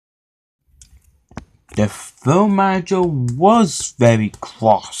The film manager was very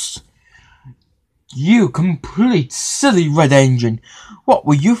cross. "You complete silly red engine! What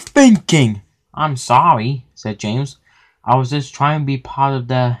were you thinking?" "I'm sorry," said James. "I was just trying to be part of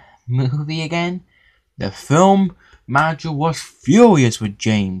the movie again." The film manager was furious with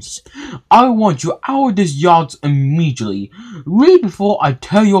James. "I want you out of this yard immediately. Leave before I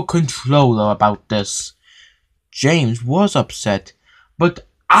tell your controller about this." James was upset, but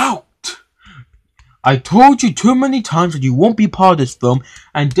out! "I told you too many times that you won't be part of this film,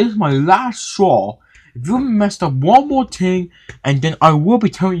 and this is my last straw. If you messed up one more thing, and then I will be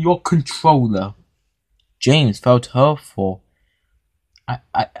telling your controller." James felt hurtful.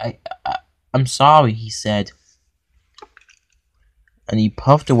 I'm sorry," he said, and he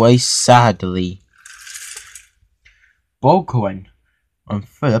puffed away sadly. Bokoen and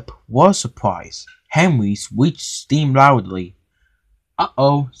Philip were surprised. Henry's wheat steamed loudly.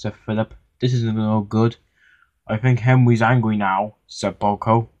 "Uh-oh," said Philip. "This isn't no good." "I think Henry's angry now," said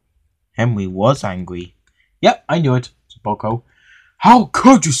Boko. Henry was angry. "Yep, I knew it," said Boko. "How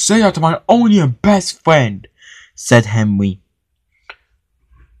could you say that to my only and best friend?" said Henry.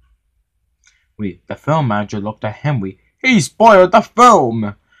 The film manager looked at Henry. "He spoiled the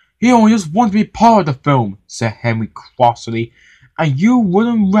film!" "He only just wanted to be part of the film," said Henry crossly, "and you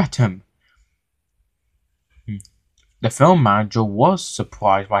wouldn't let him." The film manager was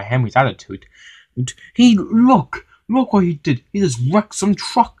surprised by Henry's attitude. Look what he did. He just wrecked some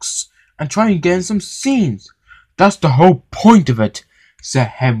trucks and tried to get in some scenes." "That's the whole point of it," said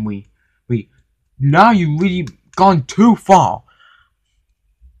Henry. "Now you've really gone too far.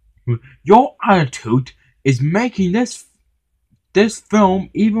 Your attitude is making this film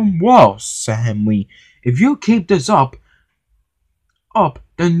even worse," said Henry. "If you keep this up,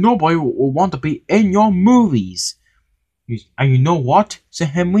 then nobody will want to be in your movies." "And you know what?" said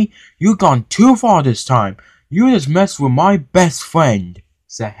Henry. "You've gone too far this time. You just messed with my best friend,"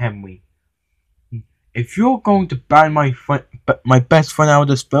 said Henry. "If you're going to ban my best friend out of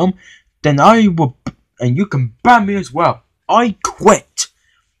this film, then I will, and you can ban me as well. I quit."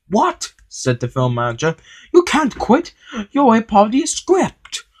 "What?" said the film manager. "You can't quit. You're a part of the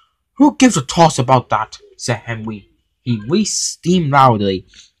script." "Who gives a toss about that?" said Henry. He re-steamed loudly.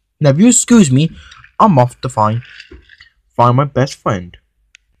 "Now, if you excuse me, I'm off to find my best friend."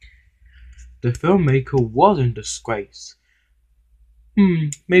 The filmmaker was in disgrace.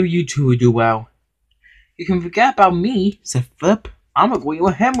 Maybe you two will do well." "You can forget about me," said Philip. "I'm agreeing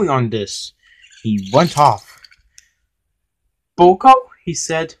with Henry on this." He went off. "Boko," he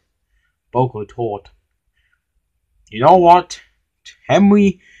said. Boko thought. "You know what?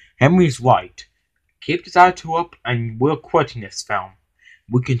 Henry's right. Keep this attitude up and we're quitting this film.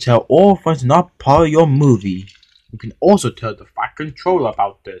 We can tell all friends not part of your movie. We can also tell the Fat Controller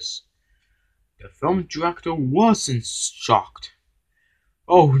about this." The film director wasn't shocked.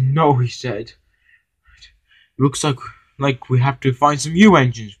 "Oh no," he said. "Looks like we have to find some new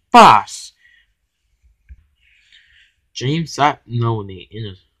engines fast." James sat lonely in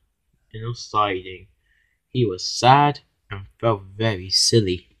a siding. He was sad and felt very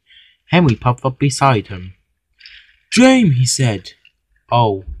silly. Henry popped up beside him. "James," he said.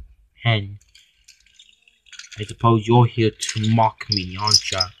 "Oh, Hen, I suppose you're here to mock me,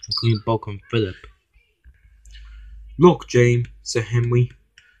 aren't ya?" including Book and Philip. "Look, James," said Henry.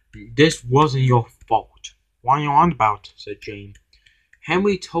 "This wasn't your fault." "What are you on about?" said James.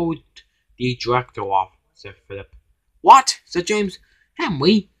 "Henry told the director off," said Philip. "What?" said James.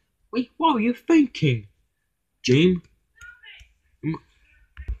 "Henry? Wait, what were you thinking?" James.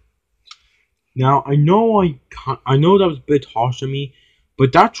 "Now, I know that was a bit harsh on me,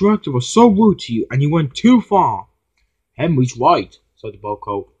 but that director was so rude to you, and he went too far." "Henry's right," said the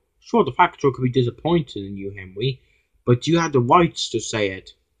Boko. "Sure, the factory could be disappointed in you, Henry, but you had the rights to say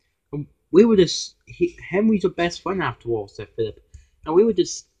it." "We were just... Henry's your best friend after all," said Philip. "And we were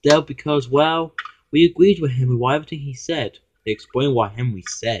just there because, well, we agreed with Henry with everything he said." They explained what Henry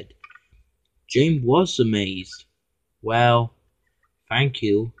said. James was amazed. "Well, thank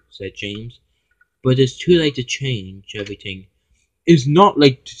you," said James. "But it's too late to change everything." "It's not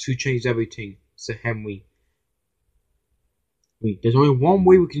late to change everything," said Henry. "There's only one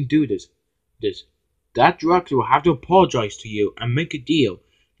way we can do this. That director will have to apologize to you and make a deal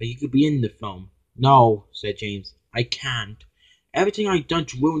that you could be in the film." "No," said James. "I can't. Everything I've done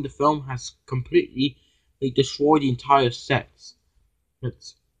to ruin the film has completely destroyed the entire sets.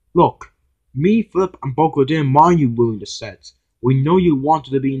 Look, me, Philip, and Boko didn't mind you ruining the sets. We know you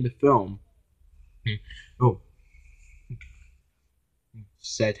wanted to be in the film." "Oh,"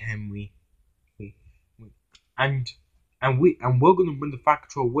 said Henry. "And and we're gonna bring the Fat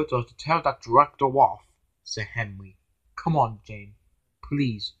Control with us to tell that director off," said Henry. "Come on, James,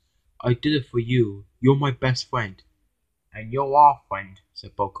 please. I did it for you. You're my best friend." "And you're our friend,"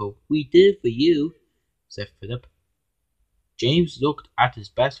 said Boko. "We did it for you," said Philip. James looked at his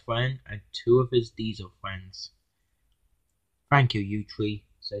best friend and two of his diesel friends. "Thank you, you three,"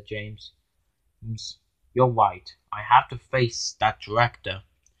 said James. "You're right. I have to face that director."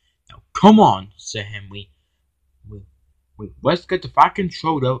 "Now, come on," said Henry. Let's get the Fat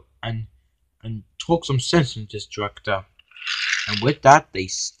Controller and talk some sense into this director." And with that, they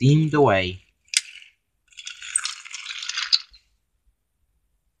steamed away.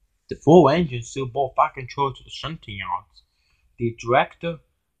 The four engines still brought Fat Controller to the shunting yards. The director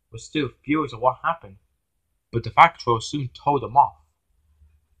was still furious at what happened, but the Fat Controller soon told them off.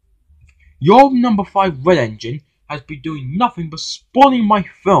 "Your number 5 red engine has been doing nothing but spoiling my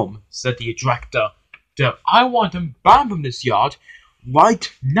film," said the director. "I want him banned from this yard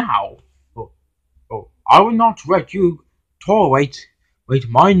right now. I will not let you tolerate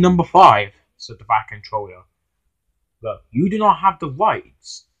my number 5, said the Fat Controller. "Look, you do not have the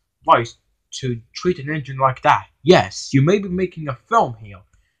rights to treat an engine like that. Yes, you may be making a film here.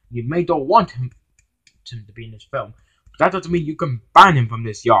 You may not want him to be in this film, but that doesn't mean you can ban him from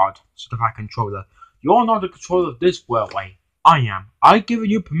this yard," said the Fat Controller. "You're not the controller of this railway. I am. I've given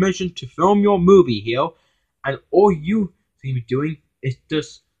you permission to film your movie here, and all you seem to be doing is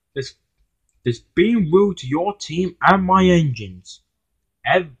just being rude to your team and my engines."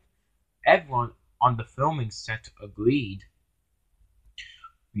 Everyone on the filming set agreed.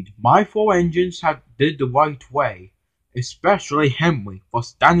 "My 4 engines have did the right way, especially Henry for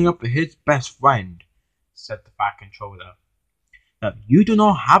standing up for his best friend," said the Fat Controller. "Now, you do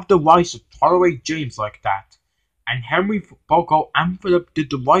not have the right to tolerate James like that, and Henry, Boko, and Philip did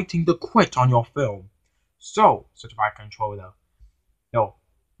the right thing to quit on your film." "So," said the Fat Controller, no,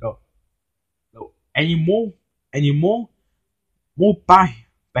 no, no, any more bad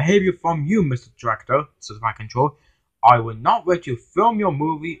behavior from you, Mr. Director," said the Fat Controller. "I will not let you film your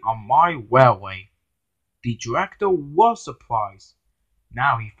movie on my railway." The director was surprised.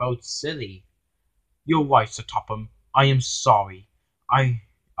 Now he felt silly. "You're right, Sir Topham. I am sorry. I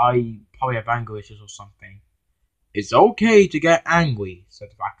probably have anger issues or something." "It's okay to get angry,"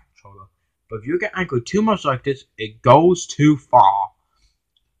 said the Fat Controller. "But if you get angry too much like this, it goes too far.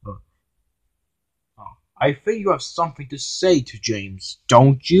 I think you have something to say to James,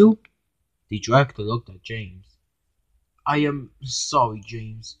 don't you?" The director looked at James. "I am sorry,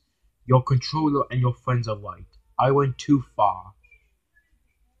 James. Your controller and your friends are right. I went too far.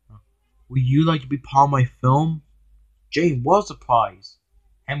 Would you like to be part of my film?" James was surprised.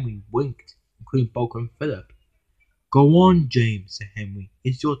 Henry winked, including Boko and Philip. "Go on, James," said Henry.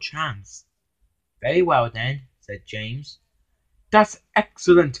 "It's your chance." "Very well, then," said James. "That's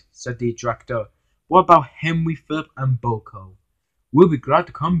excellent," said the director. "What about Henry, Philip, and Boko? We'll be glad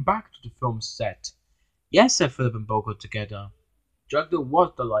to come back to the film set." "Yes," said Philip and Boko together. The director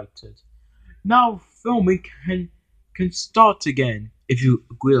was delighted. "Now filming can start again, if you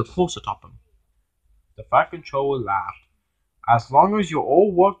agree, of course, Topham." The Fat Controller laughed. "As long as you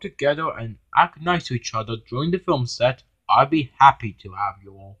all work together and act nice to each other during the film set, I'd be happy to have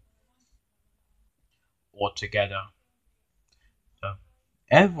you all together." So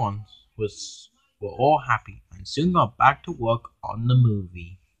everyone were all happy and soon got back to work on the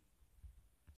movie.